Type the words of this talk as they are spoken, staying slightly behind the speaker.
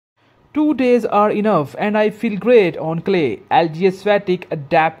2 days are enough and I feel great on clay. LGS Swiatek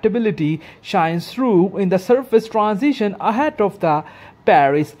adaptability shines through in the surface transition ahead of the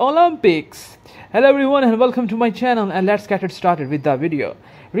Paris Olympics. Hello everyone and welcome to my channel, and let's get it started with the video.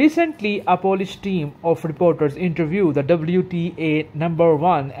 Recently, a Polish team of reporters interviewed the WTA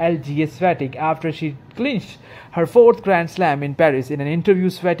 #1 LGS Swiatek after she clinched her 4th Grand Slam in Paris. In an interview,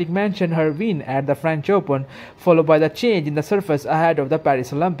 Swiatek mentioned her win at the French Open, followed by the change in the surface ahead of the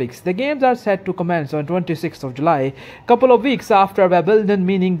Paris Olympics. The games are set to commence on 26th of July, couple of weeks after Wimbledon,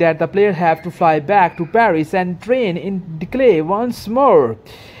 meaning that the players have to fly back to Paris and train in the clay once more.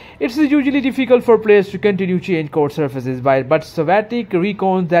 It's usually difficult for players to continue change court surfaces, but Swiatek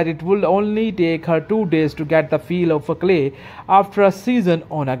recounts that it will only take her 2 days to get the feel of a clay after a season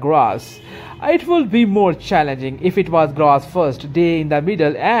on a grass. It will be more challenging if it was grass first, day in the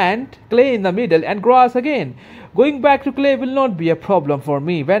middle and clay in the middle and grass again. Going back to clay will not be a problem for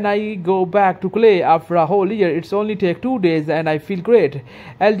me. When I go back to clay after a whole year, it's only take 2 days and I feel great,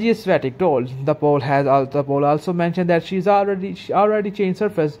 LGS Swiatek told. The poll also mentioned that she's already changed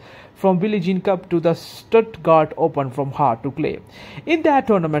surface from Billie Jean Cup to the Stuttgart Open from hard to clay. In that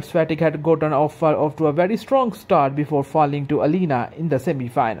tournament, Swiatek had gotten off to a very strong start before falling to Alina in the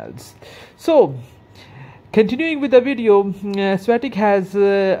semi-finals. So, continuing with the video, Swiatek has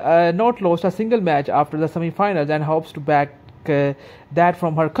not lost a single match after the semi-finals and hopes to back that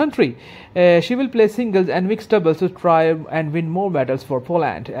from her country. She will play singles and mixed doubles to try and win more medals for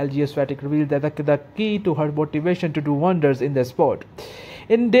Poland. LGS Swiatek revealed that the key to her motivation to do wonders in the sport.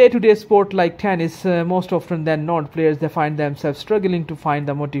 In day-to-day sport like tennis, most often than not, players they find themselves struggling to find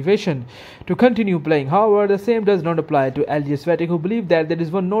the motivation to continue playing. However, the same does not apply to LGS Swiatek, who believe that there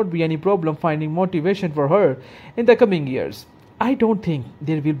will not be any problem finding motivation for her in the coming years. I don't think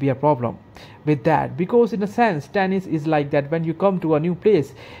there will be a problem with that, because in a sense tennis is like that. When you come to a new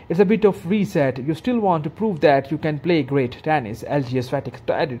place, it's a bit of reset. You still want to prove that you can play great tennis, LGS Swiatek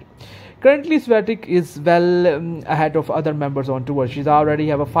added. Currently, Swiatek is well ahead of other members on tour. She's already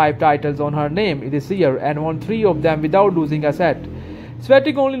have 5 titles on her name this year and won 3 of them without losing a set.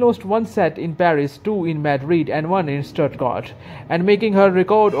 Swiatek only lost 1 set in Paris, 2 in Madrid and 1 in Stuttgart, and making her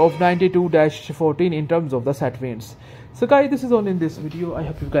record of 92-14 in terms of the set wins. So guys, this is all in this video. I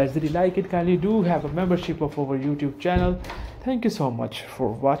hope you guys really like it. Kindly do have a membership of our YouTube channel. Thank you so much for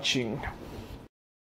watching.